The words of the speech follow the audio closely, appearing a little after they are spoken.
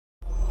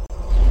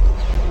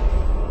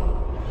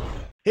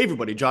Hey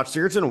everybody, Josh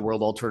Sigurdson of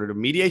World Alternative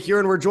Media here,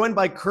 and we're joined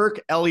by Kirk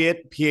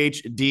Elliott,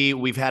 PhD.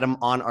 We've had him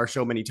on our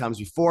show many times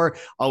before.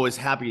 Always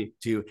happy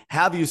to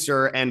have you,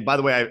 sir. And by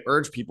the way, I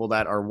urge people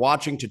that are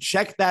watching to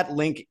check that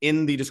link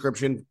in the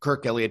description,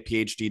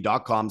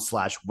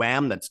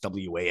 kirkelliottphd.com/wham. That's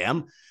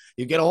WAM.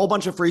 You get a whole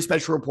bunch of free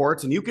special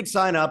reports, and you could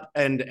sign up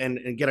and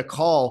get a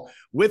call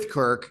with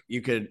Kirk.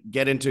 You could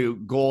get into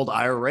gold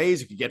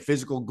IRAs. You could get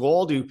physical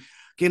gold. You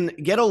can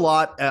get a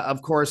lot.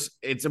 Of course,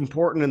 it's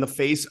important in the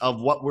face of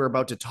what we're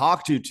about to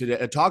talk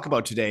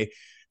about today,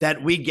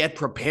 that we get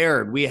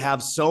prepared. We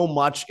have so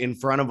much in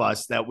front of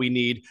us that we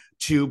need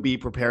to be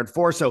prepared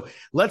for. So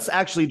let's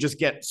actually just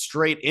get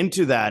straight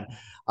into that.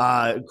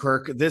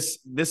 Kirk,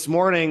 this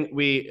morning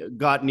we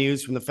got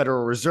news from the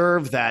Federal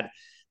Reserve that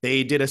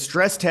they did a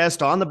stress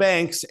test on the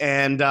banks,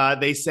 and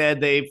they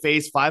said they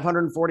face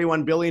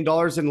 $541 billion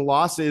in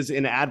losses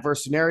in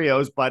adverse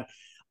scenarios, but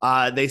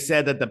they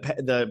said that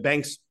the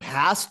banks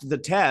passed the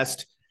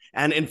test.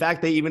 And in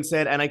fact, they even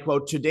said, and I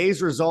quote,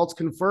 "Today's results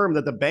confirm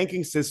that the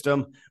banking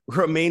system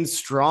remains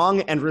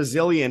strong and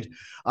resilient."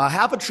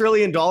 $500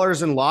 billion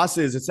in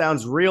losses. It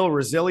sounds real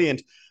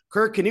resilient.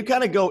 Kirk, can you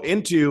kind of go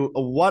into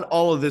what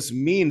all of this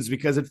means?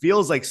 Because it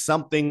feels like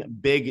something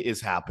big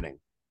is happening.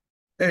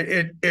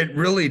 It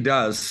really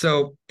does.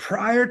 So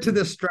prior to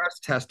the stress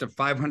test of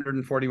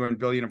 541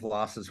 billion of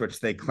losses, which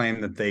they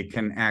claim that they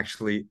can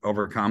actually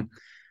overcome,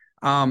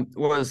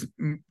 was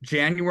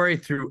January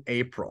through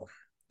April.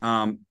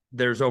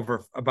 There's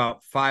over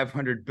about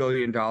 $500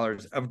 billion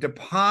of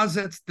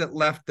deposits that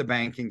left the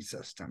banking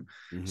system.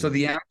 Mm-hmm. So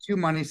the M2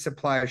 money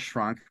supply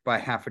shrunk by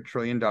 $500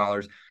 billion.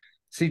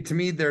 See, to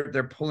me,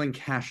 they're pulling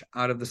cash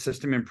out of the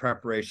system in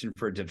preparation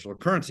for a digital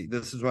currency.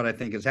 This is what I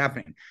think is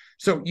happening.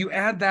 So you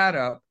add that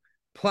up,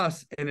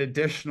 plus an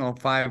additional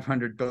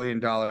 $500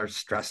 billion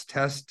stress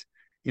test.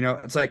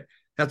 It's like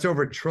that's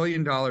over $1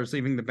 trillion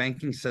leaving the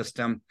banking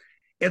system.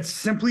 It's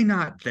simply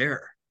not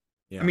there.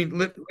 Yeah. I mean,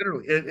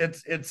 literally,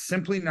 it's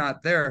simply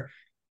not there.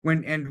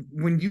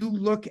 When you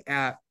look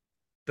at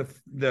the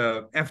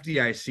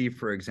FDIC,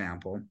 for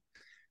example,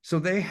 so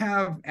they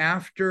have,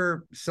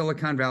 after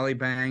Silicon Valley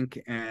Bank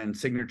and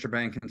Signature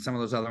Bank and some of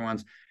those other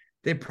ones,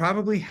 they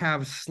probably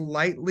have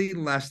slightly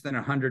less than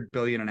 100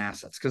 billion in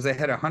assets, because they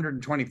had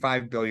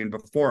 125 billion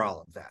before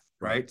all of that,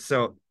 right?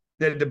 So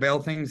they had to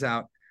bail things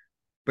out.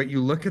 But you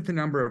look at the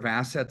number of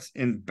assets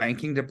in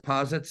banking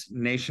deposits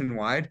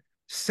nationwide,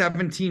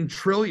 17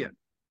 trillion.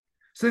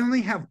 So they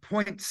only have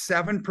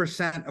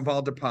 0.7% of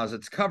all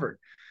deposits covered.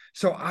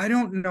 So I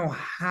don't know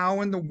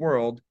how in the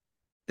world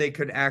they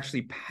could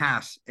actually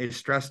pass a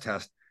stress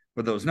test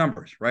with those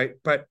numbers, right?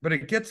 But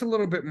it gets a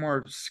little bit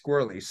more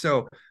squirrely.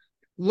 So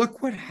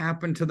look what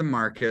happened to the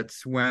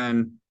markets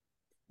when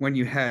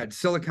you had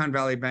Silicon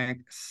Valley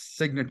Bank,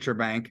 Signature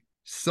Bank,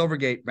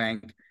 Silvergate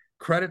Bank,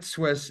 Credit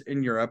Suisse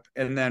in Europe,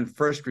 and then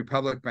First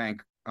Republic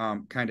Bank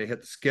kind of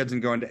hit the skids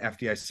and go into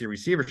FDIC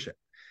receivership.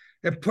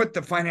 It put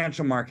the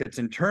financial markets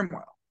in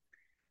turmoil.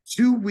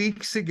 2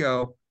 weeks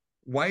ago,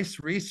 Weiss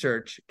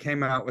Research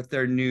came out with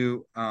their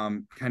new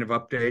kind of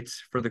updates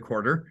for the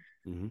quarter.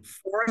 Mm-hmm.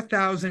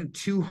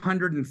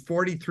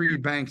 4,243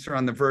 banks are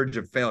on the verge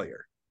of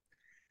failure.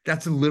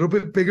 That's a little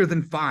bit bigger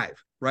than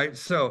 5, right?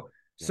 So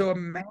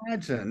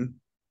imagine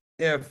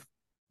if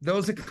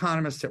those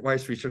economists at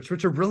Weiss Research,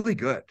 which are really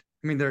good,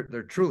 I mean,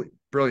 they're truly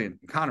brilliant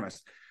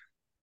economists,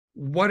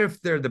 what if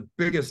they're the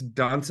biggest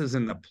dunces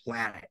in the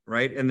planet,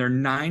 right? And they're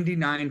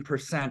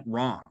 99%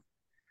 wrong.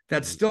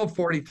 That's still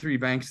 43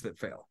 banks that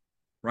fail,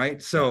 right?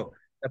 So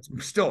that's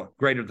still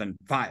greater than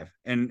 5.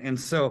 And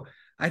so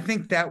I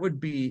think that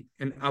would be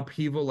an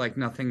upheaval like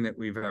nothing that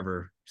we've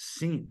ever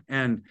seen.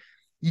 And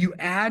you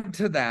add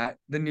to that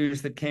the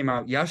news that came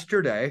out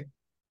yesterday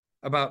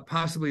about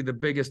possibly the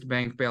biggest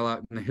bank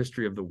bailout in the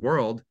history of the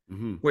world,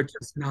 mm-hmm. which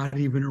is not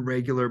even a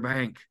regular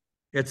bank.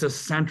 It's a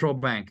central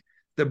bank.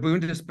 The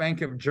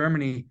Bundesbank of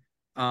Germany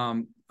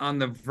on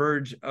the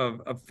verge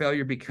of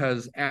failure,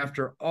 because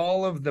after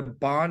all of the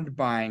bond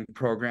buying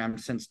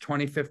programs since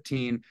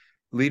 2015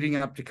 leading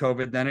up to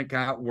COVID, then it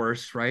got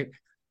worse, right?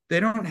 They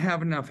don't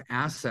have enough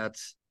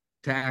assets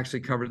to actually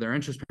cover their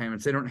interest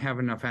payments. They don't have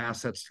enough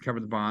assets to cover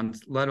the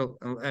bonds.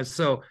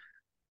 So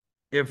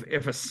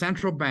if a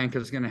central bank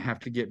is going to have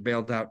to get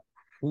bailed out,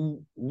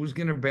 who's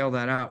going to bail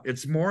that out?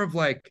 It's more of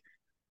like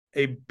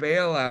a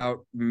bailout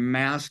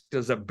masked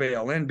as a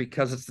bail-in,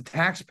 because it's the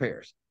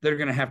taxpayers that are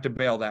going to have to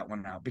bail that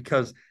one out,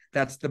 because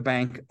that's the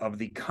bank of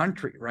the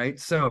country, right?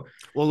 So,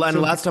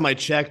 last time I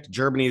checked,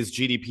 Germany's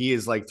GDP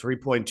is like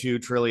 $3.2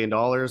 trillion.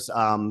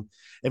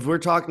 If we're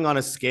talking on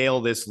a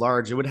scale this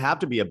large, it would have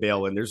to be a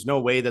bail-in. There's no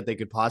way that they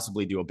could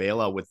possibly do a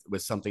bailout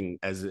with something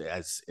as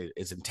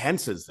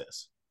intense as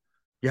this.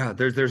 Yeah,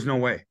 there's no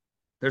way.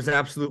 There's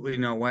absolutely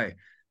no way.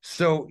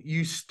 So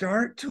you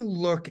start to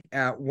look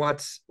at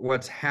what's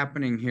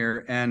happening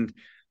here, and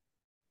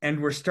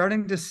we're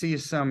starting to see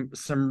some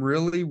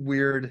really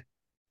weird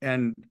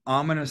and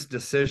ominous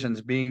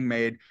decisions being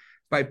made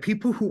by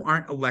people who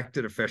aren't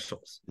elected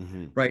officials,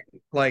 mm-hmm. right?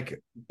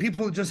 Like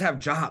people who just have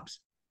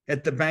jobs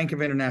at the Bank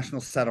of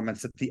International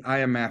Settlements, at the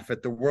IMF,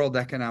 at the World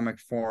Economic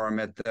Forum,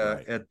 at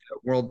the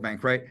World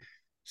Bank, right?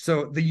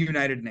 So the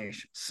United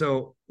Nations.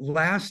 So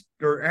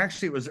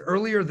it was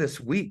earlier this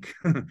week,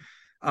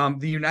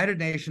 the United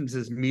Nations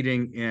is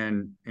meeting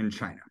in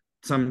China,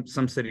 some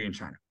city in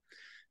China.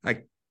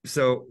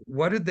 So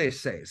what did they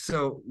say?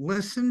 So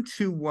listen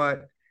to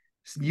what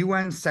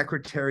UN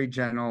Secretary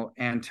General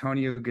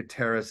Antonio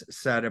Guterres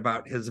said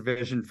about his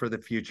vision for the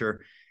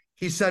future.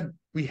 He said,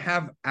 we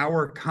have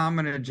our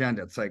common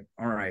agenda. It's like,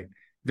 all right,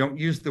 don't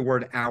use the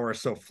word our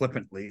so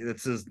flippantly.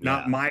 This is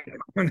not my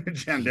common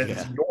agenda,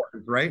 it's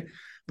yours, right?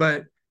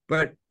 But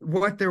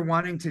what they're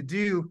wanting to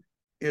do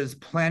is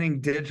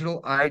planning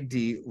digital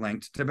ID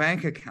linked to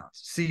bank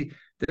accounts. See,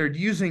 they're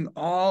using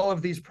all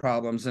of these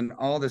problems and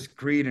all this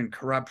greed and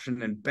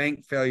corruption and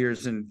bank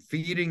failures and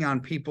feeding on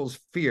people's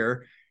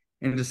fear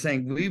into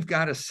saying, we've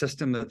got a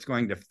system that's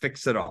going to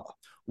fix it all.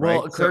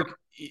 Well, right? Kirk,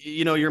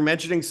 you're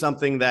mentioning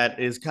something that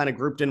is kind of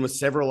grouped in with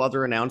several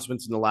other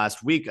announcements in the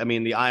last week. I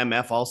mean, the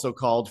IMF also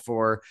called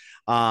for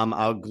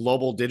a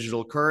global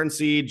digital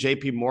currency.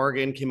 JP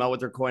Morgan came out with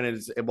their coin.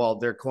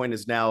 Their coin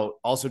is now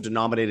also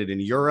denominated in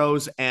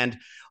euros. And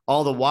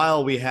all the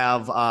while, we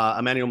have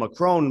Emmanuel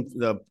Macron,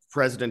 the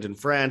president in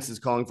France, is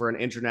calling for an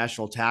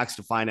international tax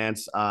to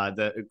finance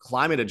the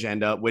climate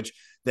agenda, which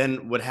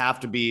then would have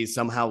to be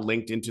somehow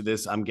linked into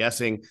this, I'm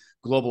guessing,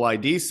 global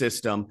ID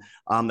system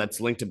that's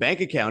linked to bank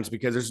accounts,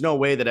 because there's no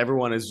way that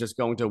everyone is just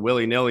going to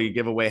willy-nilly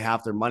give away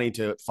half their money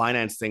to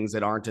finance things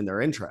that aren't in their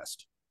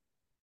interest.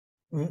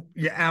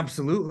 Yeah,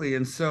 absolutely.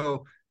 And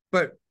so,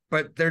 but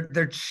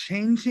they're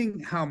changing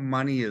how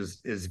money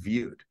is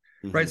viewed,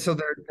 right? So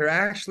they're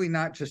actually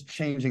not just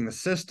changing the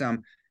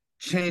system,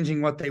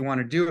 changing what they want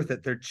to do with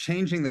it. They're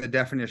changing the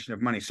definition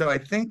of money. So I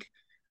think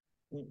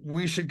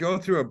we should go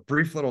through a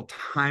brief little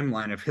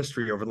timeline of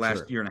history over the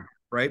last year and a half,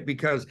 right?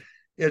 Because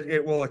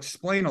it will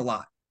explain a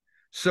lot.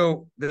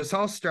 So this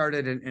all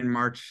started in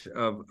March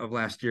of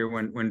last year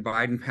when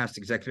Biden passed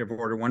Executive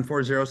Order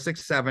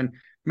 14067,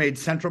 made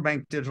central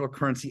bank digital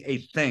currency a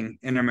thing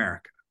in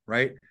America,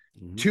 right?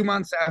 2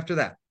 months after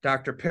that,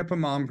 Dr. Pippa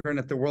Malmgren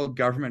at the World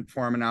Government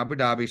Forum in Abu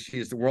Dhabi, she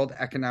is the World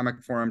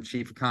Economic Forum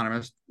chief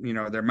economist,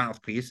 their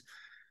mouthpiece,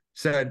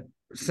 said,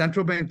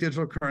 central bank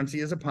digital currency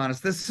is upon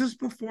us. This is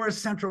before a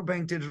central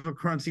bank digital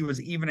currency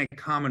was even a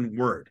common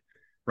word,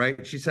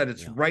 right? She said,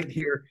 it's right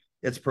here.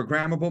 It's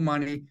programmable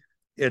money.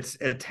 It's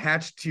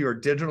attached to your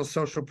digital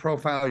social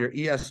profile, your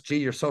ESG,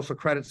 your social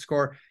credit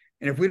score.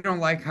 And if we don't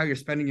like how you're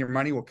spending your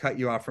money, we'll cut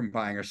you off from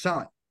buying or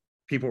selling.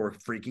 People were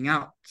freaking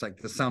out. It's like,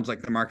 this sounds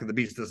like the mark of the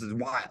beast. This is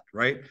wild,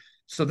 right?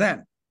 So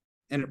then,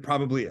 and it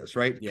probably is,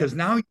 right? Because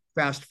now you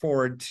fast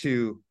forward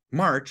to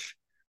March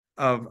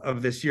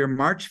of this year,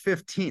 March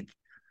 15th,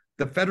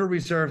 the Federal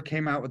Reserve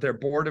came out with their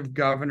Board of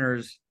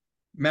Governors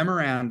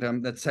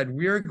memorandum that said,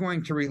 we're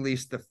going to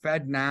release the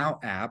Fed Now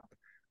app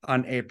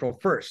on April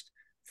 1st.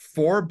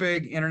 4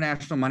 big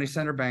international money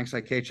center banks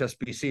like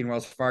HSBC and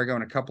Wells Fargo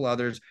and a couple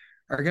others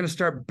are going to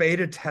start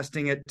beta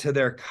testing it to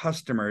their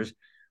customers,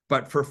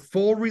 but for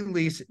full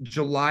release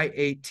July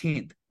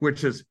 18th,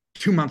 which is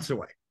 2 months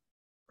away.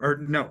 Or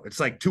no, it's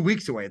like 2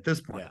 weeks away at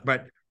this point,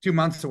 but 2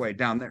 months away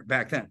down there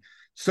back then.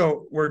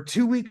 So we're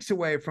 2 weeks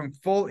away from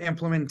full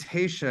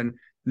implementation,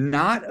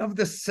 not of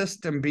the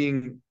system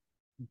being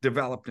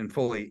developed and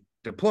fully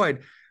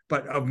deployed,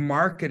 but of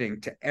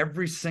marketing to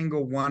every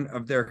single one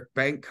of their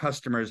bank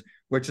customers,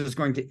 which is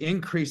going to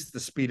increase the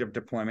speed of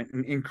deployment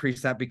and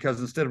increase that,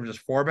 because instead of just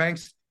 4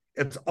 banks,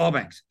 it's all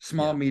banks,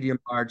 small, medium,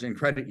 large, and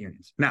credit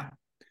unions. Now,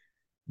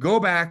 go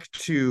back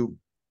to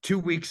 2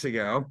 weeks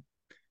ago,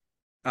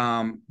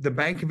 the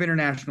Bank of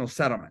International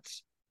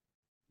Settlements.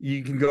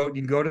 You can go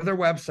to their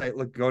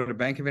website, go to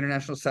Bank of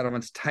International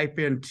Settlements, type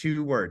in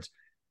 2 words,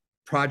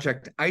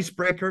 Project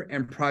Icebreaker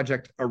and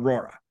Project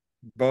Aurora,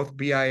 both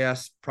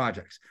BIS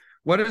projects.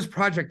 What is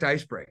Project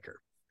Icebreaker?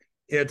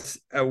 It's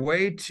a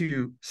way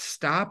to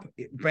stop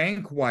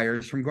bank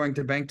wires from going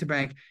to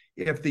bank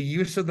if the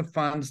use of the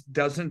funds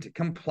doesn't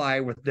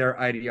comply with their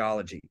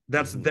ideology.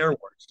 That's their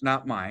words,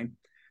 not mine.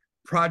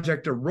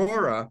 Project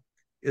Aurora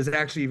is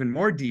actually even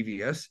more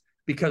devious,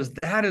 because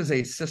that is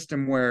a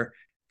system where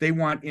they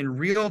want in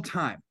real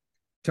time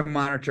to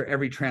monitor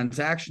every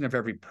transaction of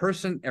every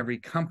person, every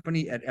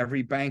company at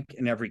every bank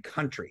in every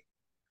country.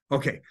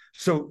 Okay,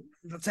 so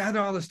let's add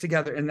all this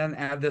together and then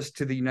add this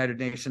to the United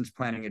Nations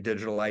planning a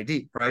digital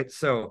ID, right?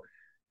 So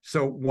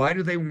why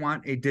do they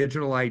want a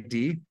digital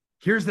ID?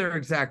 Here's their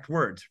exact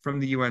words from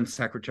the UN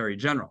Secretary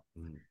General.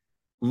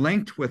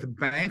 Linked with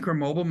bank or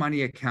mobile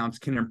money accounts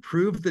can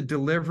improve the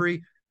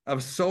delivery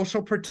of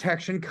social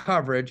protection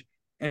coverage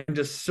and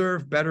to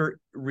serve better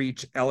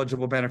reach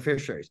eligible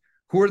beneficiaries.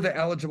 Who are the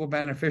eligible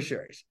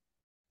beneficiaries?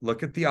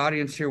 Look at the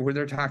audience here where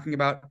they're talking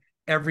about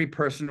every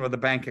person with a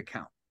bank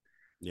account.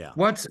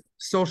 What's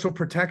social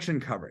protection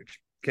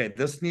coverage? Okay,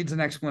 this needs an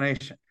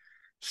explanation.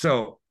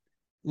 So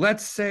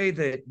let's say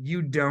that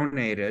you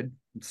donated,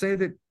 say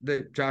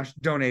that Josh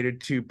donated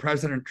to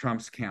President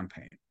Trump's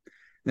campaign.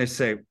 They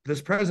say,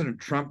 this President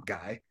Trump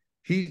guy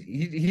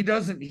he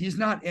doesn't, he's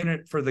not in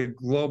it for the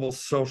global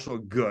social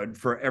good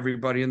for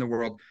everybody in the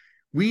world.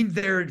 We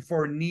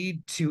therefore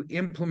need to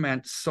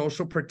implement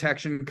social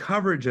protection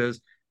coverages.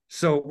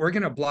 So we're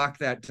going to block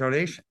that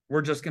donation.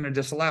 We're just going to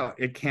disallow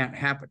it. It can't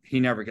happen. He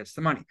never gets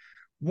the money.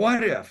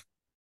 What if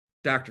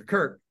Dr.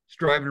 Kirk is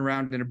driving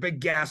around in a big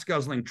gas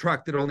guzzling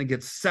truck that only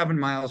gets 7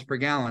 miles per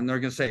gallon? They're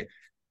going to say,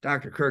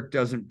 Dr. Kirk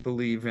doesn't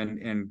believe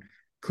in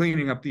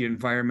cleaning up the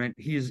environment.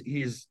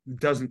 He's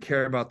doesn't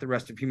care about the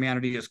rest of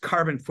humanity. His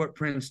carbon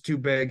footprint's too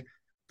big.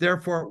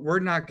 Therefore, we're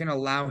not going to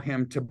allow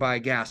him to buy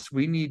gas.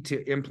 We need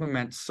to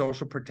implement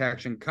social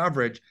protection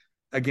coverage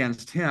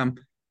against him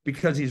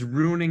because he's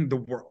ruining the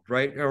world,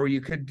 right? Or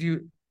you could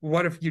do,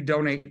 what if you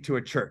donate to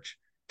a church,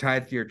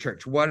 tithe to your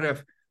church? What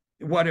if,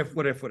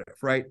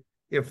 right?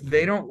 If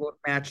they don't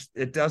match,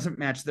 it doesn't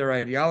match their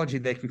ideology,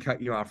 they can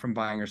cut you off from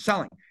buying or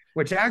selling,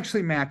 which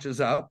actually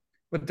matches up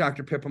with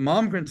Dr. Pippa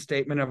Malmgren's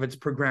statement of it's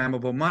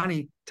programmable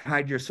money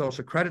tied to your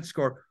social credit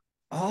score.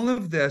 All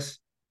of this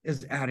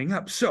is adding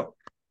up. So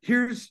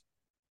here's,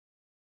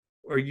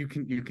 or you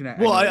can.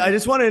 Well, I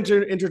just want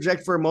to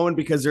interject for a moment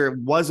because there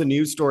was a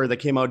news story that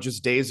came out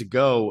just days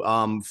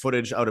ago,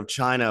 footage out of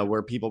China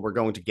where people were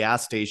going to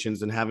gas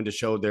stations and having to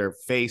show their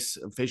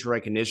facial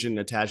recognition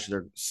attached to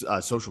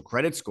their social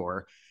credit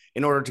score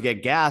in order to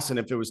get gas. And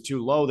if it was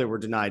too low, they were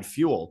denied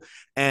fuel.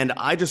 And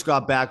I just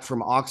got back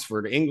from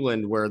Oxford,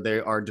 England, where they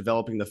are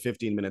developing the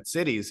 15-minute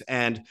cities.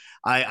 And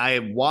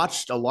I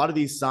watched a lot of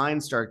these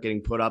signs start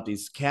getting put up,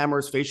 these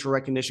cameras, facial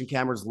recognition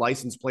cameras,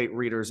 license plate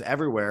readers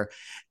everywhere.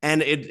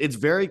 And it's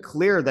very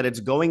clear that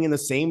it's going in the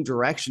same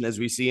direction as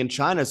we see in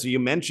China. So you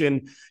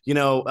mentioned, you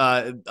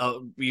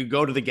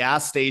go to the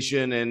gas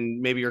station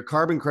and maybe your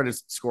carbon credit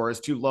score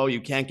is too low,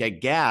 you can't get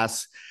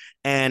gas.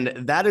 And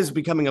that is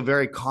becoming a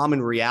very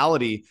common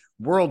reality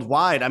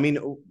worldwide. I mean,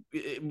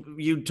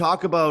 you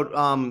talk about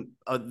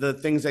the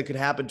things that could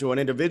happen to an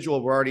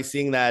individual. We're already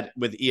seeing that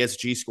with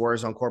ESG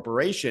scores on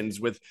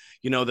corporations, with,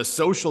 the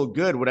social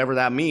good, whatever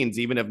that means,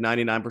 even if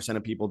 99%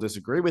 of people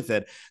disagree with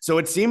it. So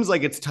it seems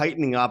like it's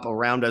tightening up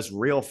around us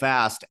real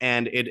fast.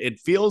 And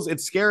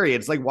it's scary.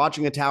 It's like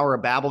watching a Tower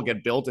of Babel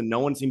get built and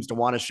no one seems to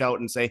want to shout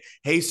and say,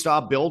 hey,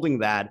 stop building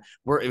that.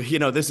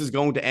 This is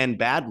going to end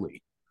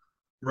badly.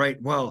 Right.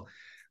 Well,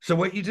 so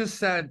what you just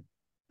said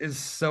is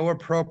so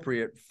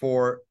appropriate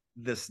for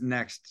this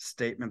next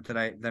statement that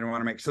I want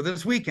to make. So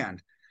this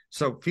weekend,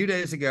 so a few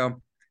days ago,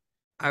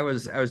 I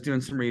was doing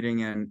some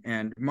reading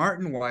and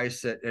Martin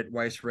Weiss at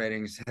Weiss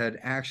Ratings had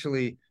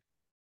actually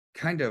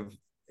kind of,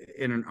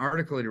 in an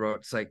article he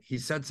wrote, he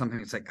said something,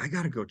 it's like, I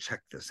got to go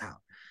check this out.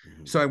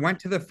 Mm-hmm. So I went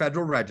to the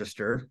Federal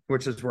Register,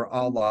 which is where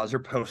all laws are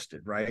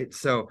posted, right?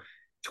 So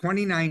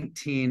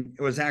 2019,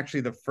 it was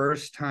actually the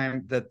first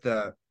time that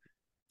the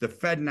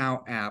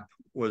FedNow app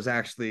was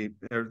actually,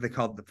 they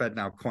called the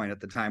FedNow coin at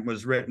the time,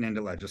 was written into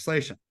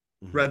legislation.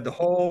 Mm-hmm. Read the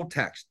whole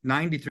text,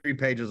 93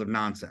 pages of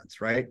nonsense,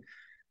 right?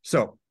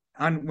 So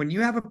when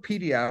you have a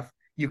PDF,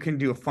 you can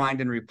do a find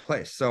and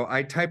replace. So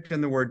I typed in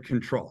the word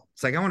control.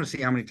 It's like, I want to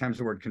see how many times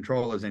the word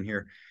control is in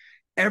here.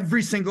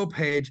 Every single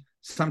page,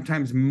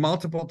 sometimes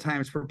multiple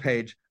times per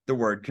page, the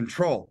word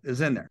control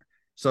is in there.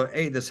 So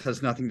this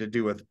has nothing to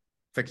do with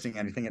fixing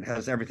anything. It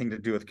has everything to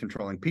do with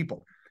controlling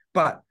people.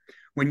 But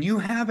when you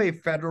have a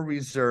Federal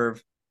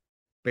Reserve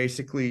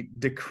basically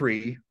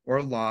decree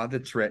or law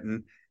that's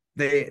written,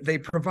 they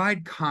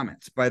provide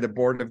comments by the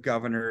Board of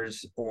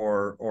Governors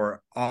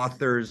or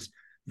authors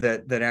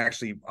that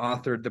actually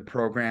authored the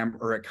program,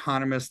 or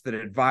economists that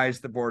advise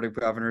the Board of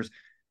Governors.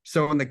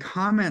 So in the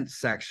comments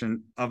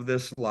section of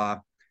this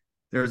law,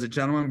 there's a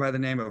gentleman by the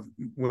name of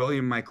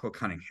William Michael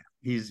Cunningham.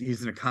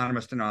 He's an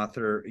economist and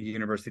author, a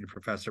university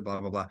professor,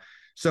 blah, blah, blah.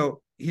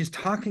 So he's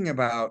talking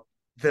about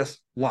this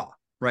law,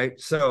 right?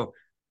 So,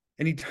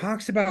 and he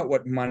talks about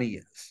what money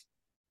is.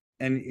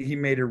 And he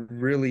made a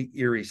really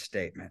eerie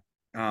statement,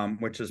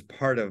 which is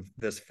part of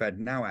this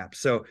FedNow app.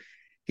 So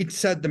he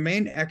said the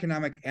main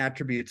economic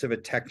attributes of a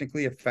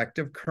technically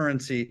effective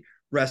currency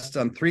rests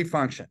on 3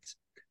 functions.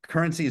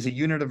 Currency is a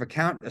unit of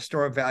account, a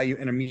store of value,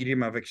 and a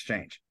medium of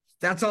exchange.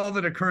 That's all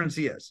that a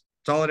currency is.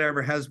 It's all it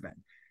ever has been.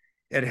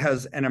 It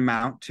has an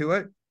amount to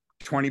it,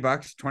 $20,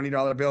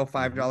 $20 bill,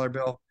 $5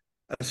 bill,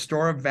 a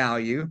store of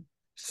value.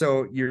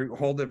 So you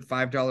hold a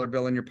 $5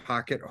 bill in your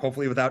pocket,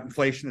 hopefully without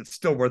inflation, it's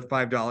still worth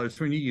 $5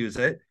 when you use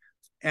it.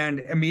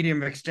 And a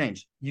medium of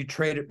exchange, you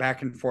trade it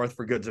back and forth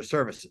for goods or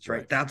services,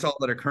 right? That's all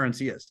that a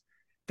currency is.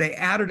 They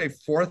added a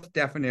 4th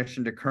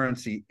definition to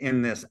currency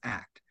in this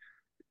act.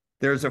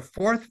 There's a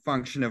 4th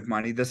function of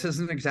money. This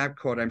isn't an exact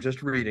quote, I'm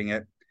just reading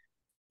it,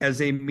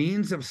 as a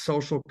means of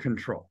social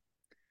control.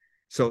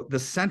 So the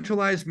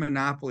centralized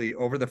monopoly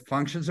over the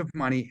functions of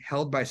money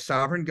held by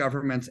sovereign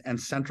governments and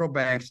central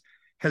banks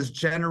has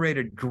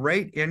generated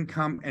great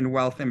income and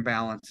wealth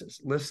imbalances.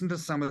 Listen to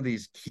some of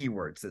these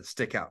keywords that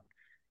stick out.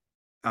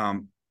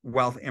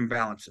 Wealth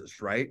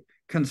imbalances, right?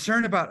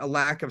 Concern about a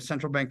lack of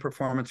central bank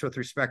performance with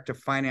respect to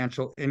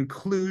financial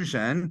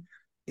inclusion,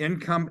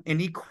 income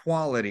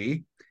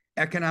inequality,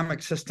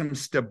 economic system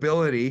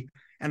stability,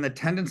 and the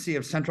tendency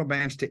of central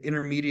banks to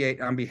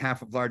intermediate on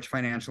behalf of large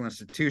financial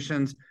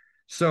institutions.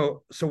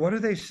 So what are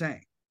they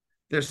saying?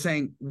 They're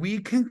saying we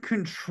can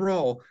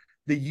control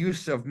the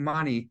use of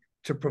money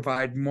to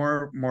provide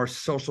more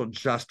social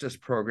justice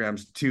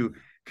programs, to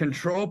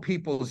control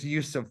people's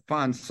use of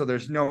funds so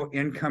there's no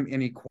income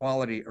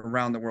inequality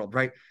around the world,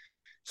 right?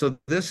 So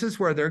this is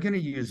where they're going to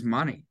use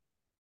money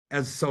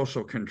as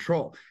social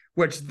control,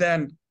 which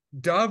then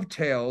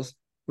dovetails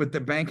with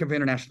the Bank of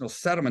International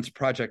Settlements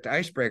Project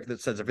Icebreaker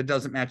that says if it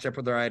doesn't match up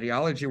with our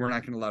ideology, we're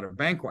not going to allow a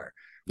bank wire,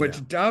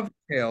 which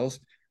dovetails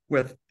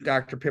with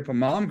Dr. Pippa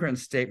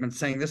Malmgren's statement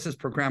saying this is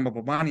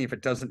programmable money if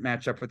it doesn't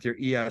match up with your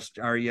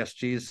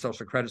ESGs,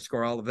 social credit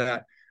score, all of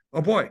that.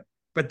 Oh boy.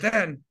 But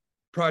then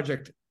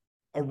Project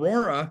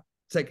Aurora,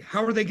 it's like,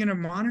 how are they going to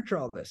monitor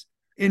all this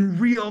in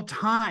real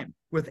time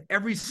with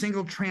every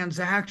single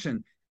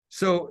transaction?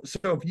 So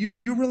if you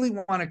really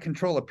want to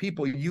control a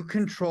people, you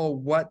control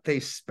what they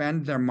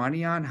spend their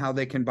money on, how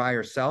they can buy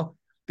or sell,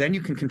 then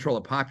you can control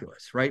a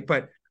populace, right?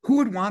 But who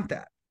would want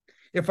that?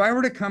 If I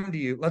were to come to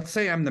you, let's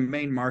say I'm the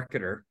main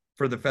marketer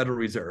for the Federal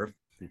Reserve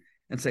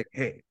and say,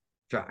 hey,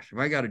 Josh, if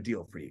I got a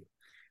deal for you,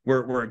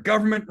 we're a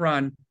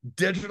government-run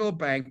digital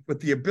bank with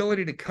the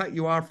ability to cut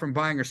you off from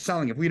buying or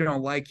selling. If we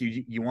don't like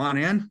you, you want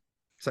in?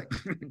 It's like,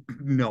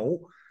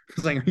 no.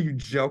 It's like, are you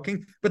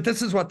joking? But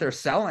this is what they're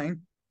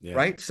selling,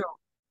 right? So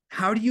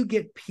how do you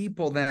get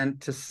people then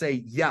to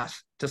say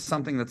yes to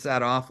something that's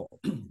that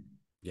awful?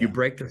 You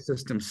break the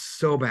system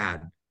so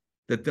bad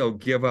that they'll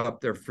give up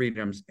their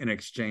freedoms in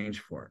exchange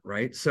for it,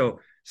 right? So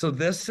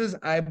this is,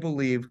 I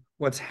believe,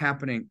 what's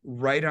happening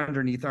right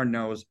underneath our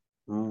nose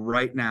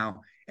right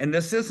now. And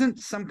this isn't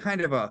some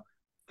kind of a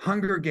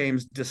Hunger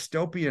Games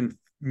dystopian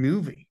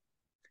movie.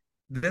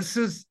 This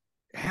is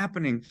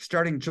happening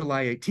starting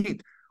July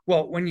 18th.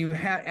 Well, when you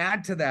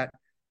add to that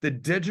the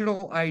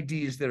digital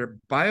IDs that are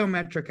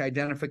biometric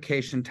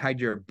identification tied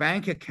to your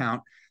bank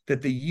account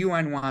that the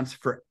UN wants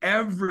for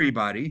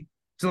everybody.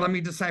 So let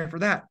me decipher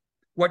that.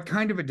 What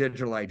kind of a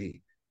digital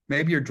ID?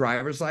 Maybe your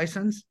driver's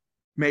license,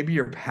 maybe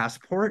your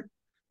passport,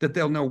 that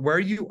they'll know where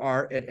you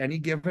are at any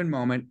given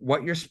moment,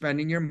 what you're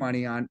spending your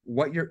money on,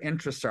 what your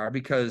interests are,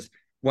 because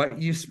what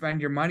you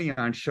spend your money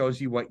on shows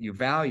you what you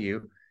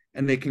value,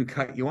 and they can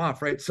cut you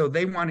off, right? So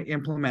they want to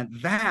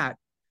implement that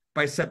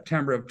by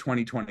September of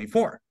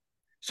 2024.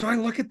 So I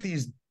look at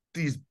these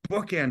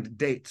bookend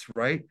dates,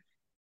 right?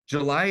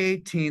 July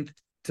 18th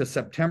to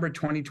September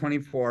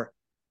 2024.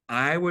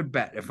 I would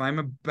bet, if I'm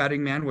a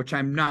betting man, which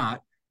I'm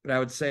not, but I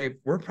would say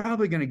we're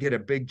probably going to get a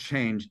big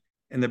change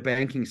in the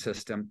banking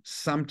system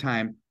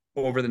sometime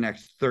over the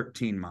next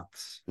 13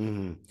 months.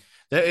 Mm-hmm.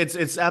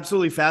 It's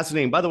absolutely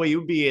fascinating. By the way, you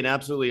would be an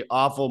absolutely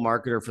awful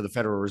marketer for the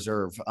Federal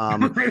Reserve.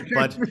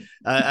 But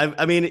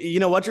I mean, you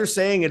know what you're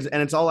saying is,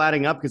 and it's all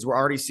adding up because we're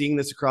already seeing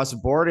this across the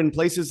board in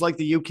places like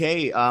the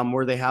UK,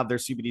 where they have their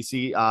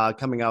CBDC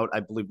coming out,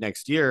 I believe,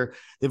 next year.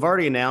 They've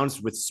already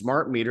announced with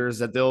smart meters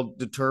that they'll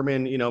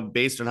determine, you know,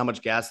 based on how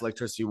much gas,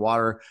 electricity,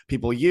 water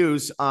people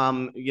use,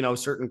 you know,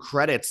 certain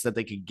credits that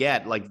they could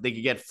get. Like they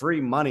could get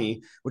free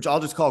money, which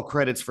I'll just call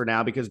credits for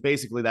now, because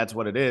basically that's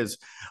what it is.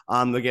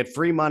 They get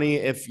free money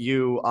if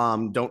you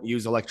don't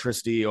use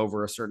electricity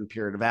over a certain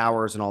period of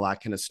hours and all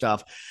that kind of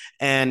stuff.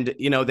 And,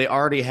 you know, they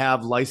already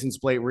have license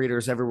plate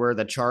readers everywhere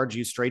that charge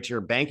you straight to your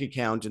bank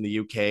account in the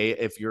UK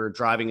if you're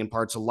driving in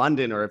parts of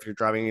London or if you're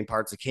driving in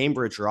parts of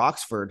Cambridge or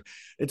Oxford.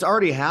 It's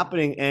already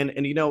happening.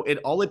 And you know,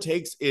 all it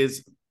takes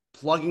is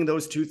plugging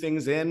those two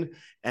things in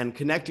and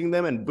connecting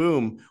them, and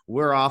boom,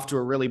 we're off to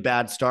a really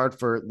bad start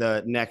for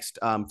the next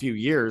few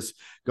years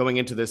going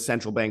into this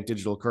central bank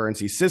digital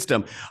currency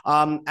system.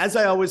 As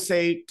I always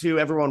say to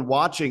everyone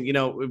watching, you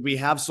know, we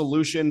have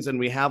solutions and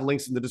we have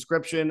links in the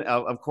description.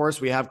 Of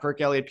course, we have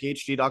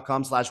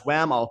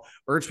kirkelliottphd.com/wham. I'll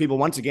urge people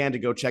once again to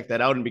go check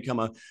that out and become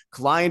a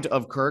client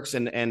of Kirk's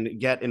and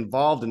get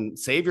involved and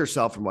save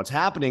yourself from what's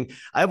happening.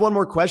 I have one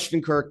more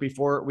question, Kirk,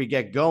 before we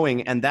get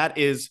going, and that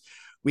is,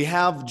 we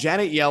have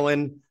Janet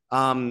Yellen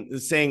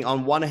saying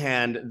on one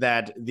hand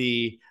that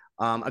the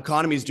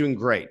economy is doing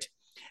great.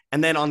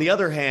 And then on the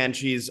other hand,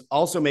 she's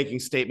also making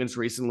statements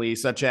recently,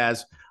 such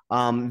as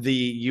the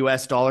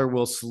US dollar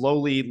will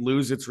slowly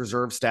lose its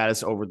reserve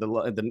status over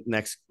the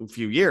next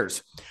few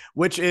years,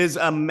 which is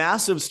a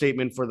massive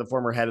statement for the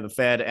former head of the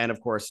Fed and, of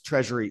course,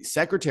 Treasury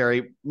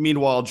Secretary.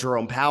 Meanwhile,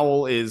 Jerome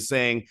Powell is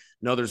saying,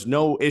 no, there's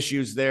no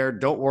issues there.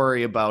 Don't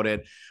worry about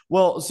it.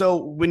 Well,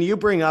 so when you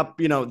bring up,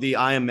 you know, the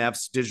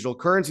IMF's digital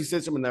currency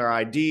system and their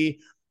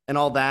ID and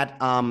all that,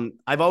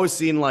 I've always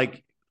seen,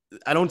 like,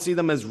 I don't see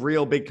them as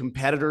real big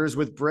competitors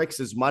with BRICS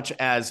as much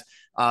as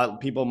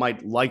people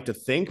might like to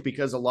think,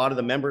 because a lot of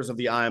the members of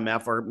the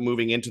IMF are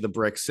moving into the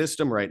BRICS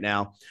system right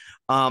now.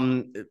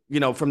 You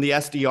know, from the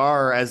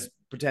SDR as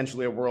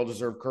potentially a world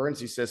reserve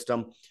currency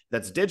system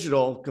that's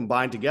digital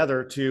combined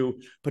together to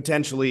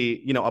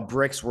potentially, you know, a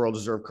BRICS world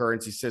reserve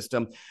currency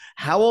system.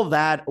 How will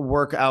that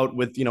work out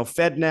with, you know,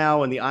 Fed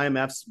now and the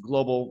IMF's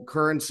global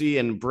currency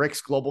and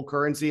BRICS global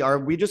currency? Are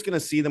we just going to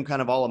see them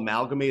kind of all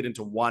amalgamate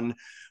into one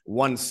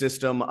one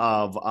system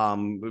of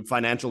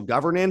financial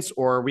governance,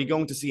 or are we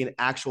going to see an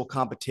actual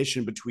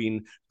competition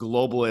between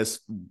globalist,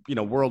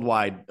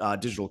 worldwide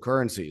digital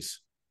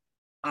currencies?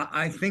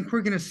 I think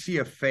we're going to see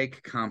a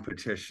fake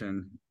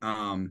competition,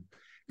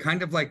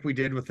 kind of like we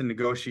did with the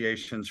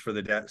negotiations for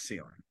the debt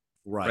ceiling.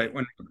 Right. Right.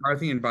 When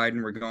McCarthy and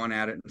Biden were going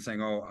at it and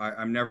saying, "Oh,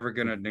 I'm never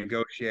going to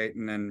negotiate,"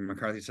 and then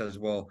McCarthy says,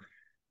 "Well,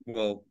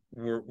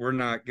 we're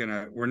never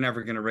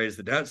going to raise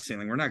the debt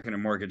ceiling. We're not going to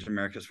mortgage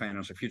America's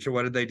financial future."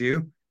 What did they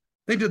do?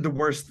 They did the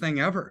worst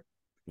thing ever.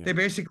 Yeah. They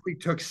basically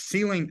took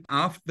ceiling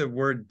off the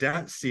word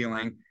debt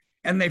ceiling,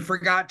 and they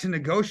forgot to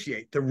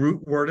negotiate, the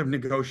root word of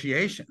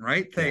negotiation.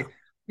 Right? They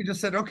just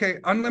said, "Okay,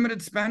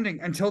 unlimited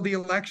spending until the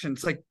election."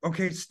 It's like,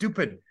 okay,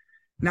 stupid.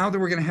 Now that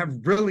we're going to have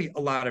really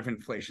a lot of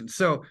inflation,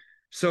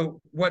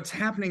 so what's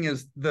happening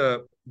is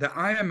the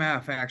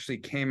IMF actually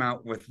came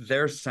out with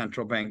their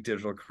central bank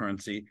digital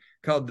currency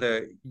called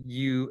the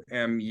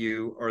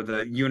UMU, or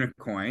the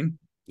Unicoin.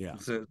 Yeah,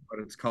 that's what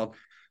it's called.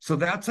 So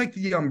that's like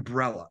the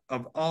umbrella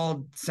of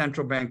all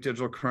central bank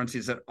digital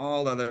currencies that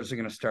all others are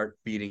going to start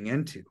feeding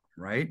into,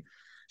 right?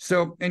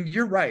 So, and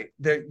you're right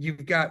that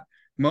you've got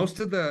most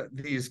of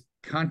these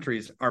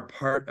countries are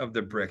part of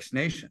the BRICS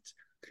nations.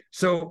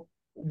 So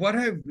what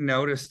I've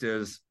noticed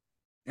is,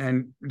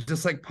 and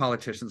just like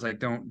politicians, like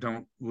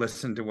don't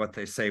listen to what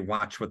they say,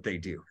 watch what they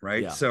do,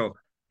 right? Yeah. So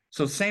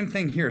same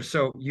thing here.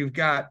 So you've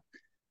got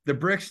the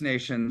BRICS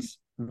nations.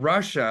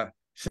 Russia,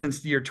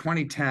 since the year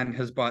 2010,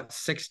 has bought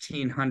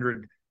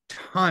 1,600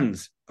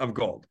 tons of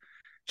gold.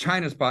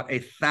 China's bought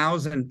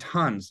 1,000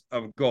 tons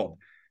of gold.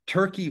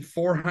 Turkey,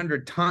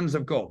 400 tons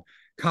of gold.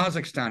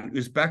 Kazakhstan,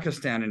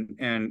 Uzbekistan,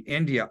 and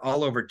India,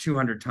 all over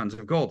 200 tons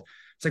of gold.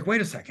 It's like,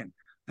 wait a second.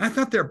 I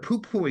thought they're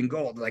poo-pooing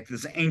gold like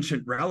this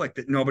ancient relic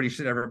that nobody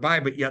should ever buy,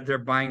 but yet they're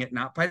buying it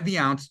not by the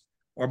ounce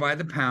or by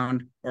the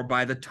pound or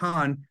by the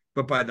ton,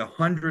 but by the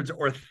hundreds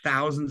or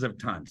thousands of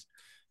tons.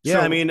 Yeah,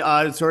 so, I mean,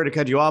 sorry to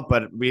cut you off,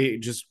 but we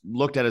just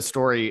looked at a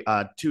story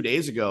 2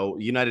 days ago.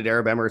 United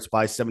Arab Emirates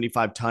buys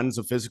 75 tons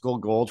of physical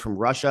gold from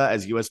Russia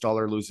as U.S.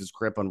 dollar loses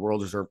grip on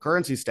world reserve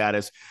currency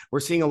status.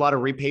 We're seeing a lot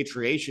of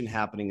repatriation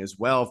happening as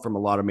well from a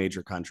lot of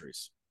major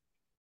countries.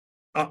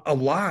 A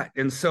lot.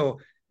 And so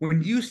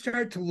when you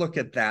start to look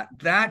at that,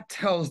 that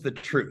tells the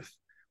truth.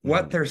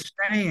 What they're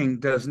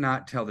saying does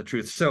not tell the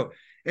truth. So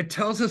it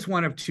tells us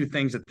one of two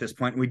things at this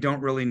point. We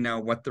don't really know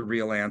what the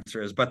real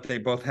answer is, but they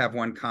both have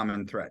one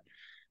common thread.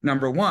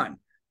 Number one,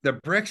 the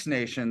BRICS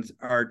nations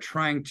are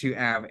trying to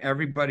have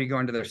everybody go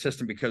into their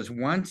system, because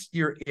once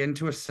you're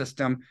into a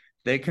system,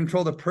 they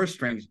control the purse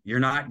strings. You're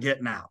not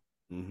getting out,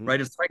 right?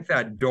 It's like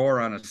that door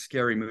on a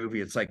scary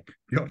movie. It's like,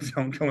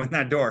 don't go in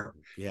that door.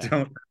 Yeah.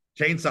 Don't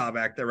chainsaw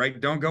back there, right?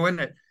 Don't go in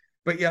it.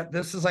 But yet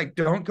this is like,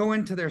 don't go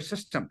into their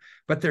system.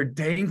 But they're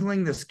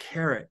dangling this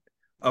carrot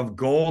of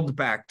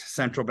gold-backed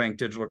central bank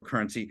digital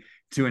currency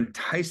to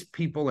entice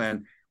people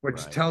in,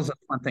 which tells us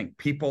one thing.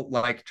 People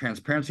like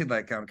transparency,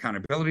 like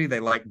accountability. They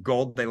like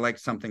gold. They like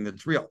something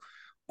that's real.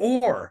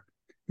 Or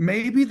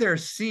maybe they're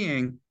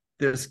seeing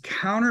this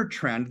counter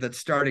trend that's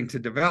starting to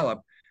develop,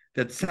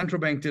 that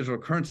central bank digital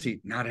currency,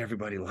 not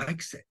everybody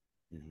likes it,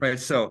 right?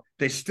 So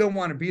they still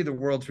want to be the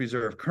world's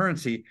reserve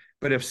currency,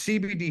 but if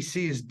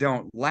CBDCs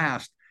don't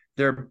last,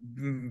 they're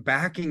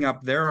backing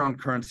up their own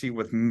currency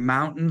with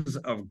mountains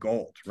of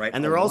gold, right?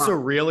 And they're also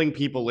reeling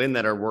people in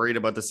that are worried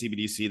about the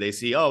CBDC. They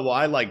see, oh, well,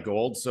 I like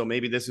gold, so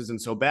maybe this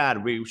isn't so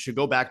bad. We should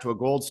go back to a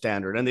gold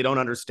standard. And they don't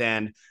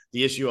understand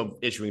the issue of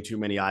issuing too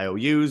many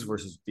IOUs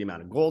versus the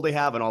amount of gold they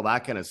have and all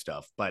that kind of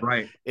stuff. But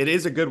it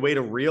is a good way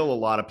to reel a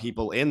lot of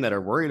people in that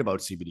are worried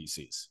about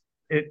CBDCs.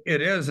 It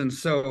is. And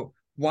so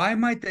why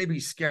might they be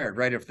scared,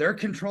 right? If they're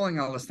controlling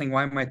all this thing,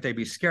 why might they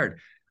be scared?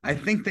 I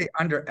think they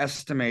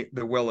underestimate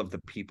the will of the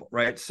people,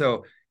 right?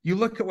 So you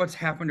look at what's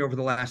happened over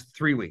the last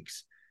 3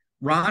 weeks.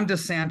 Ron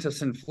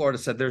DeSantis in Florida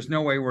said there's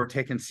no way we're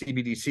taking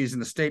CBDCs,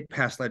 and the state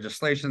passed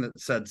legislation that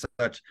said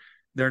such.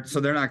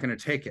 So they're not going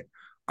to take it.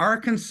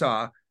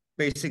 Arkansas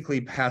basically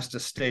passed a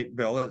state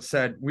bill that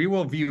said we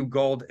will view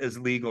gold as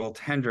legal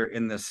tender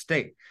in this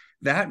state.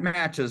 That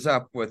matches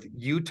up with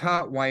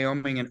Utah,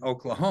 Wyoming, and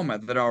Oklahoma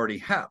that already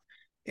have.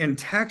 In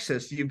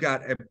Texas, you've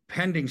got a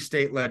pending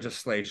state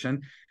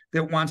legislation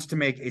that wants to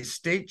make a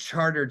state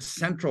chartered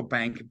central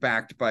bank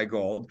backed by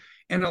gold,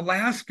 and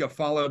Alaska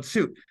followed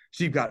suit.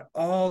 So you've got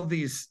all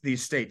these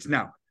states.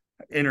 Now,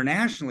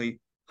 internationally,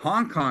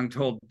 Hong Kong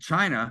told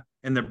China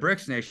and the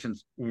BRICS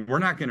nations, we're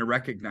not going to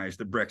recognize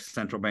the BRICS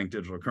central bank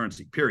digital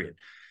currency, period.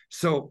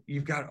 So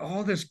you've got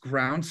all this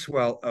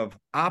groundswell of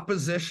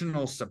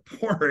oppositional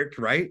support,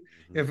 right?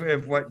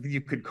 If what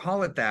you could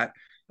call it that,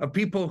 of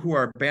people who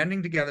are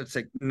banding together to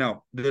say,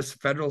 no, this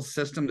federal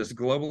system, this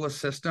globalist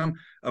system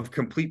of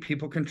complete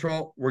people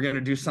control, we're going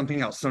to do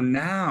something else. So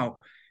now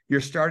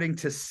you're starting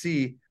to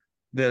see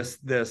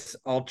this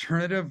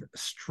alternative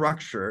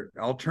structure,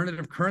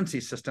 alternative currency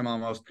system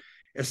almost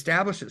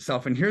establish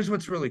itself. And here's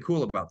what's really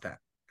cool about that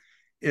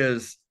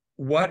is,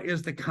 what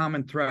is the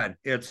common thread?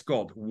 It's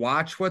gold.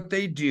 Watch what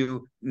they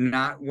do,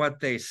 not what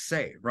they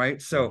say,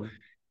 right? So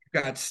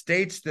you've got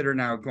states that are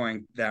now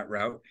going that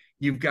route.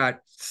 You've got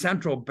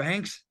central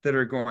banks that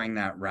are going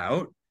that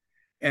route.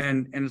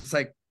 And it's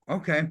like,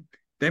 okay,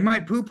 they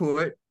might poo-poo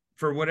it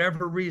for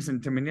whatever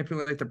reason to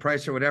manipulate the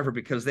price or whatever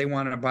because they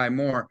want to buy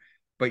more.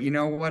 But you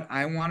know what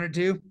I want to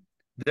do?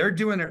 They're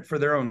doing it for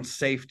their own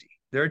safety.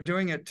 They're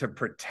doing it to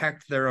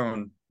protect their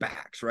own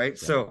backs, right?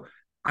 Yeah. So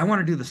I want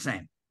to do the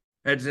same.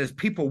 As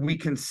people, we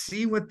can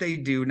see what they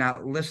do,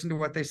 not listen to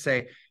what they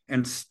say,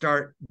 and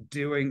start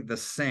doing the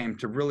same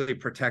to really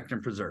protect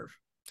and preserve.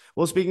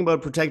 Well, speaking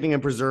about protecting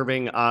and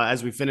preserving,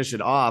 as we finish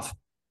it off,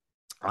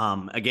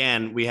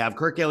 again, we have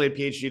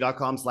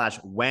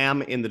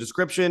kirkelliottphd.com/wham in the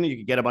description. You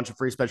can get a bunch of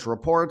free special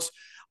reports.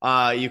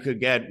 You could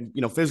get,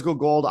 physical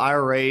gold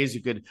IRAs.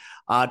 You could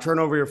turn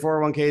over your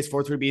 401ks,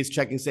 403bs,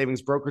 checking,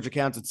 savings, brokerage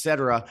accounts,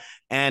 etc.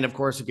 And of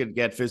course, you could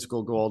get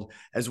physical gold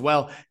as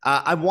well.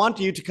 I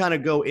want you to kind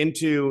of go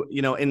into,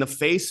 in the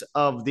face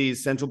of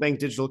these central bank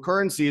digital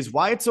currencies,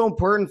 why it's so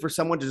important for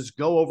someone to just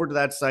go over to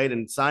that site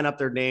and sign up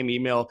their name,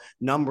 email,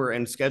 number,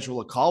 and schedule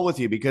a call with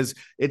you, because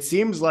it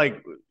seems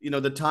like,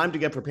 the time to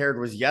get prepared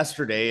was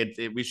yesterday.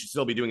 We should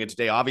still be doing it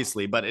today,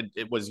 obviously, but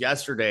it was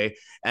yesterday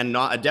and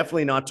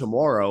definitely not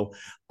tomorrow.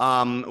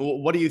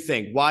 What do you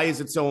think? Why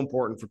is it so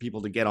important for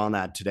people to get on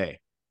that today?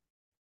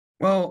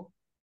 Well,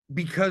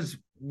 because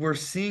we're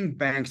seeing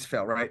banks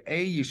fail, right?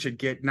 You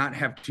should not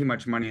have too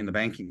much money in the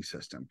banking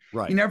system.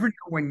 Right. You never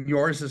know when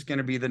yours is going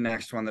to be the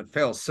next one that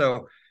fails.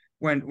 So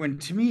when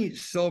to me,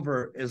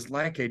 silver is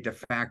like a de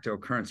facto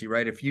currency,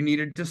 right? If you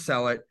needed to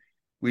sell it,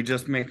 we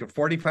just make a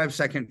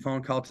 45-second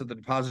phone call to the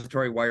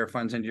depository, wire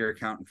funds into your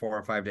account in 4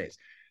 or 5 days.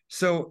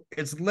 So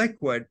it's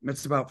liquid.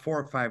 It's about 4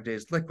 or 5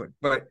 days liquid,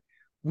 but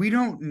we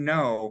don't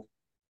know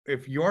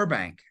if your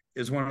bank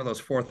is one of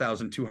those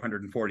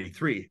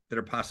 4,243 that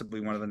are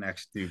possibly one of the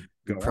next to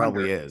go It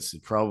probably under. is.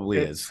 It probably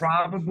is.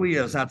 Probably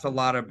is. That's a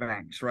lot of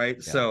banks, right?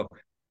 Yeah.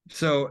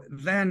 So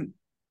then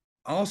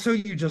also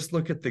you just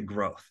look at the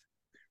growth,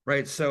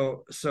 right?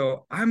 So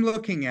I'm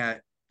looking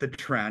at the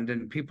trend,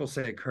 and people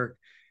say, Kirk,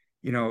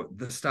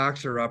 the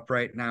stocks are up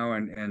right now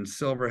and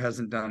silver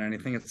hasn't done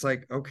anything. It's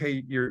like,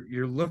 okay,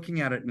 you're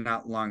looking at it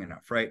not long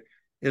enough, right?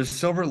 Is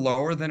silver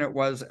lower than it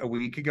was a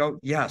week ago?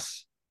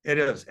 Yes, it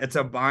is. It's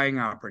a buying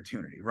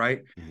opportunity, right?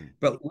 Mm-hmm.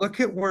 But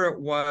look at where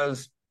it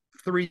was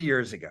 3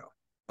 years ago,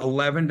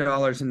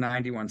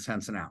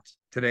 $11.91 an ounce.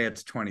 Today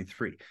it's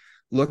 23.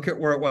 Look at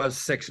where it was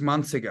 6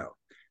 months ago,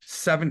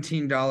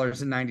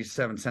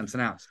 $17.97 an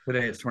ounce.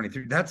 Today it's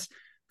 23. That's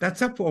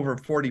up over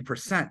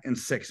 40% in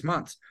 6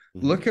 months.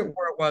 Mm-hmm. Look at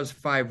where it was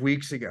 5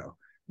 weeks ago.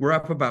 We're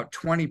up about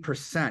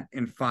 20%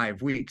 in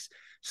 5 weeks.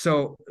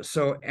 So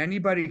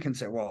anybody can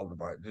say, well,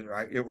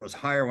 it was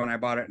higher when I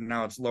bought it and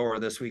now it's lower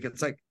this week.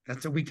 It's like,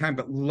 that's a weak time,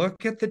 but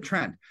look at the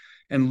trend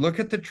and look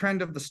at the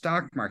trend of the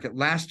stock market.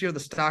 Last year, the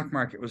stock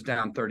market was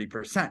down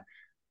 30%.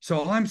 So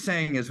all I'm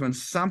saying is when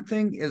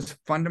something is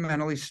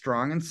fundamentally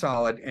strong and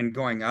solid and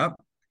going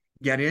up,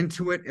 get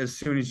into it as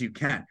soon as you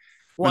can.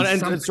 Well,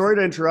 and sorry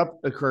to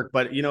interrupt, Kirk,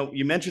 but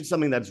you mentioned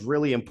something that's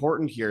really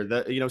important here.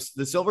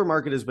 The silver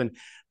market has been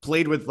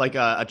played with like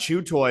a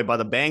chew toy by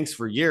the banks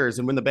for years,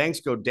 and when the banks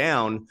go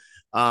down,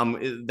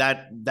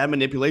 that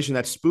manipulation,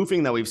 that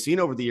spoofing that we've seen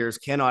over the years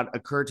cannot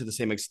occur to the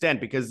same extent,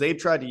 because they've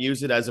tried to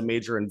use it as a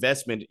major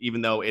investment,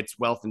 even though it's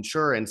wealth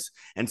insurance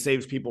and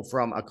saves people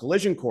from a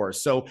collision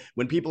course. So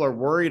when people are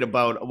worried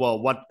about, well,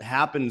 what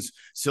happens,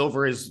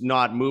 silver is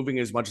not moving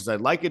as much as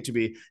I'd like it to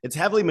be, it's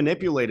heavily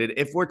manipulated.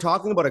 If we're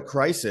talking about a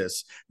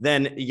crisis,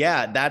 then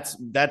yeah,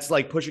 that's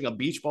like pushing a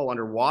beach ball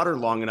underwater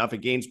long enough,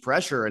 it gains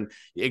pressure and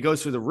it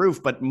goes through the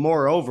roof. But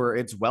moreover,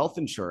 it's wealth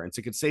insurance.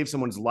 It could save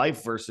someone's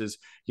life versus,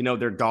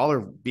 their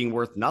dollar being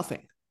worth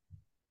nothing.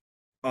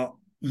 Oh,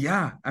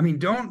 yeah. I mean,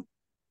 don't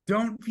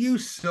view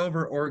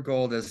silver or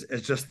gold as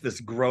just this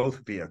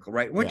growth vehicle,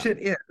 right? Which it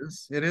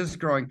is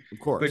growing, of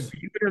course, but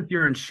view it as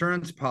your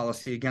insurance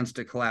policy against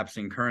a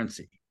collapsing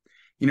currency.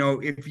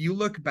 If you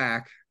look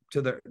back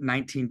to the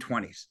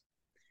 1920s,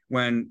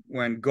 when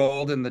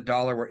gold and the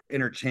dollar were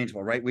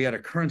interchangeable, right? We had a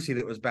currency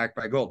that was backed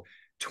by gold.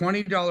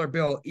 $20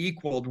 bill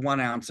equaled 1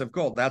 ounce of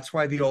gold. That's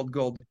why the old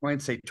gold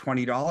coins say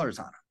 $20 on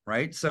them,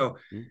 right? So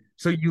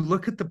you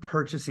look at the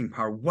purchasing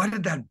power. What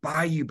did that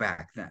buy you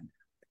back then?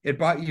 It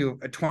bought you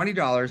a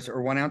 $20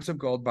 or 1 ounce of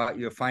gold, bought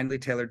you a finely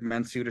tailored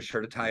men's suit, a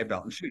shirt, a tie, a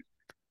belt, and shoes.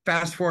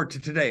 Fast forward to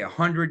today,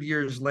 100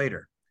 years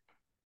later,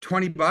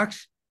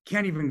 $20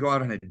 can't even go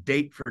out on a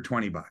date for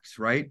 $20,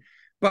 right?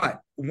 But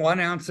 1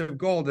 ounce of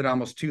gold at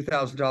almost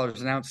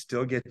 $2,000 an ounce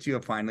still gets you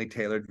a finely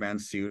tailored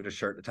men's suit, a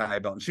shirt, a tie,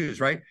 a belt, and shoes,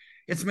 right?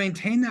 It's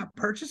maintained that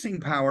purchasing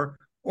power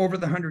over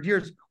the 100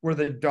 years, where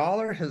the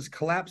dollar has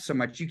collapsed so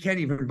much you can't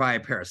even buy a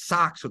pair of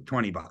socks with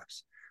 $20,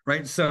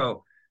 right?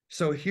 So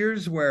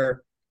here's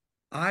where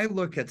I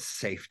look at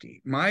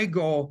safety. My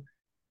goal,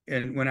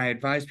 and when I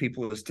advise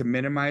people, is to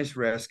minimize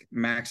risk,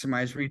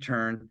 maximize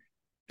return.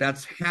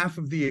 That's half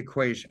of the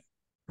equation,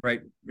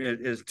 right?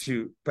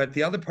 But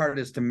the other part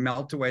is to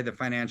melt away the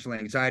financial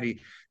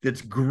anxiety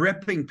that's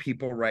gripping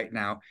people right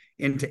now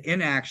into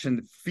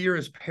inaction. Fear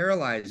is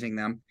paralyzing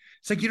them.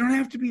 It's like, you don't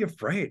have to be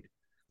afraid.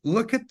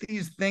 Look at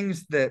these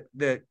things that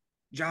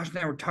Josh and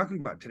I were talking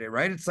about today,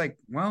 right? It's like,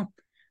 well,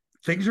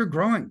 things are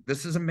growing.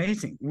 This is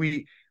amazing.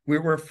 We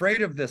were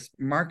afraid of this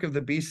mark of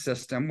the beast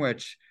system,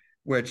 which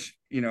what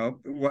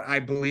I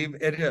believe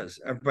it is.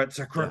 But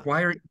so, Kirk,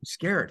 why are you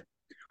scared?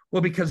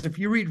 Well, because if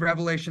you read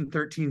Revelation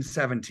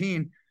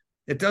 13:17,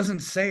 it doesn't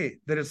say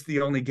that it's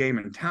the only game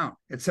in town.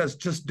 It says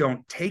just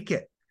don't take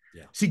it.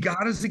 Yeah. See,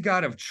 God is a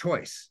God of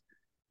choice.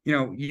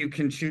 You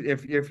can choose.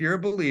 If you're a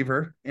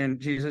believer in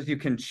Jesus, you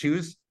can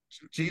choose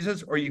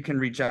Jesus or you can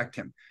reject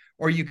him,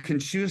 or you can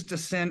choose to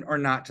sin or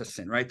not to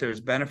sin, right?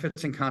 There's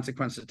benefits and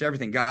consequences to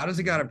everything. God is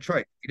a God of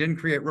choice. He didn't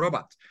create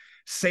robots.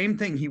 Same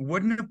thing. He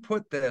wouldn't have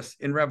put this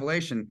in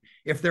Revelation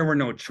if there were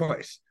no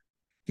choice.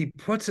 He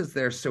puts us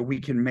there so we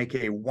can make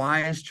a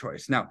wise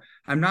choice. Now,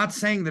 I'm not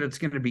saying that it's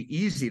going to be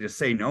easy to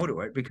say no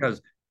to it,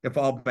 because if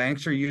all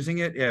banks are using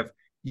it, if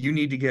you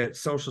need to get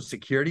Social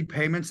Security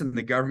payments and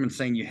the government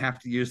saying you have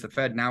to use the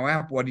Fed Now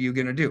app, what are you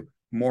going to do?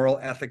 Moral,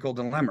 ethical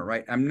dilemma,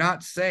 right? I'm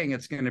not saying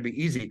it's going to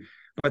be easy,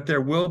 but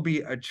there will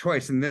be a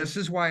choice. And this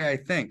is why I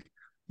think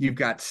you've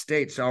got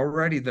states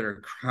already that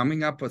are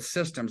coming up with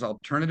systems,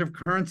 alternative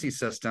currency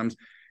systems,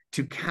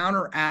 to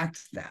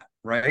counteract that,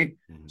 right?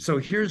 Mm-hmm. So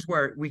here's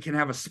where we can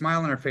have a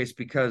smile on our face,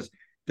 because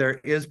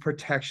there is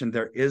protection,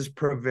 there is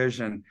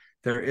provision,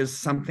 there is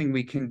something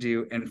we can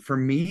do. And for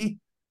me,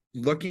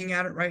 looking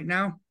at it right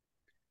now,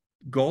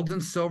 gold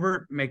and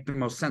silver make the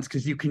most sense,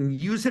 because you can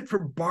use it for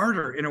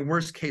barter in a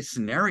worst case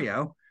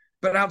scenario.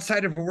 But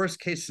outside of a worst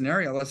case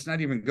scenario, let's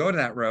not even go to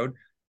that road.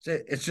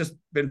 It's just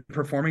been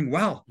performing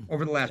well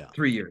over the last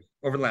 3 years,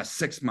 over the last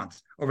 6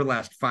 months, over the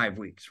last 5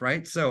 weeks,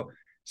 right? So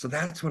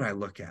that's what I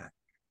look at.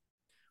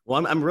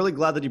 Well, I'm really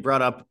glad that you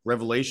brought up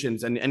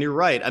Revelations, and you're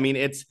right. I mean,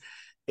 it's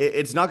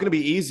not going to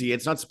be easy.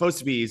 It's not supposed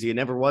to be easy. It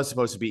never was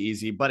supposed to be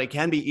easy, but it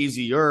can be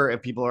easier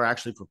if people are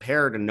actually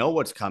prepared and know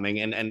what's coming,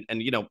 and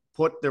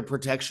put their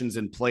protections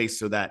in place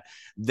so that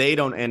they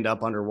don't end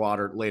up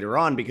underwater later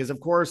on. Because of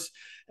course,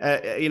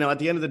 at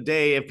the end of the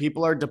day, if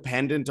people are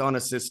dependent on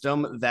a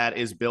system that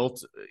is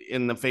built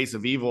in the face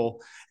of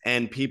evil,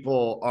 and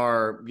people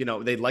are,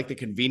 they like the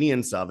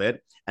convenience of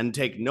it and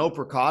take no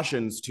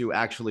precautions to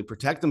actually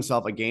protect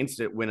themselves against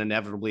it when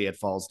inevitably it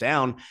falls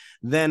down,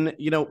 then,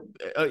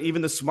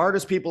 even the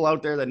smartest people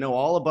out there that know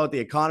all about the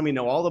economy,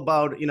 know all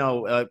about,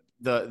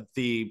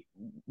 the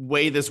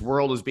way this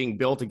world is being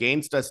built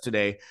against us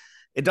today,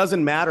 it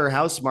doesn't matter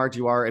how smart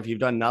you are if you've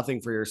done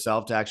nothing for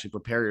yourself to actually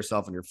prepare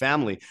yourself and your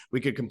family. We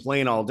could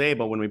complain all day,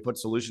 but when we put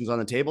solutions on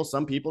the table,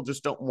 some people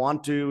just don't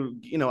want to,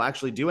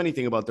 actually do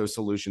anything about those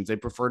solutions. They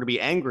prefer to be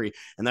angry,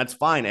 and that's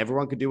fine.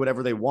 Everyone could do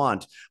whatever they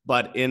want.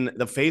 But in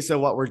the face of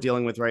what we're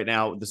dealing with right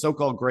now, the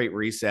so-called Great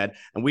Reset,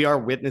 and we are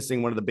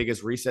witnessing one of the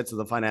biggest resets of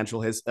the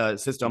financial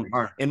system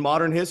in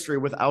modern history,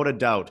 without a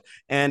doubt.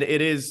 And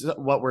it is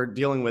what we're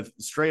dealing with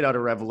straight out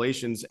of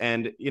Revelations.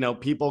 And,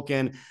 people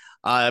can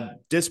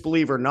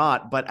disbelieve or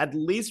not, but at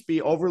least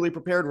be overly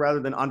prepared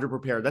rather than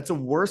underprepared. That's a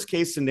worst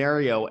case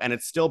scenario, and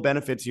it still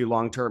benefits you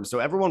long term. So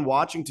everyone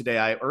watching today,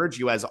 I urge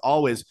you, as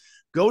always,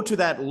 go to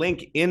that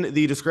link in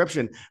the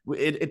description.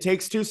 It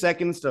takes 2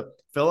 seconds to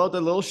fill out the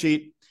little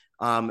sheet,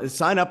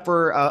 sign up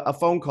for a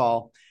phone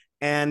call,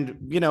 and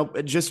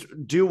just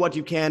do what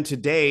you can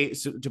today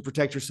to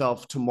protect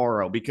yourself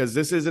tomorrow, because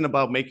this isn't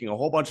about making a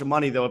whole bunch of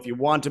money. Though if you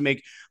want to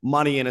make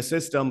money in a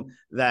system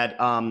that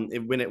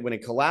when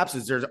it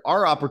collapses, there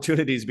are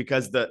opportunities,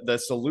 because the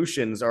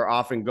solutions are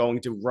often going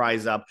to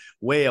rise up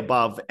way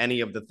above any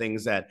of the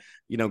things that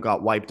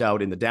got wiped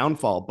out in the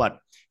downfall. But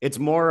it's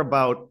more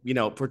about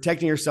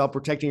protecting yourself,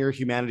 protecting your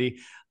humanity.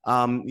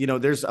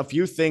 There's a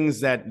few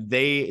things that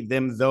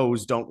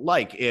those don't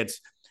like.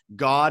 It's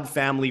God,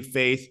 family,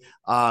 faith,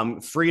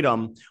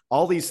 freedom,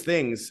 all these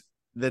things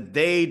that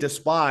they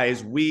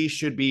despise, we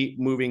should be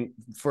moving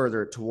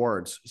further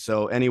towards.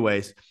 So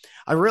anyways,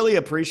 I really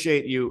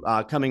appreciate you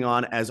coming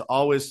on as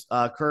always,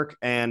 Kirk.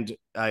 And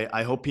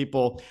I hope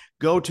people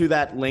go to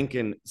that link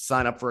and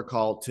sign up for a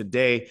call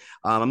today.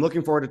 I'm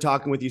looking forward to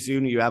talking with you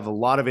soon. You have a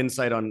lot of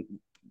insight on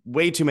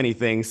way too many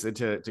things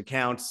to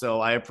count.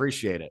 So I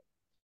appreciate it.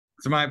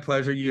 It's my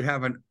pleasure. You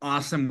have an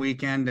awesome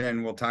weekend,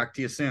 and we'll talk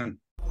to you soon.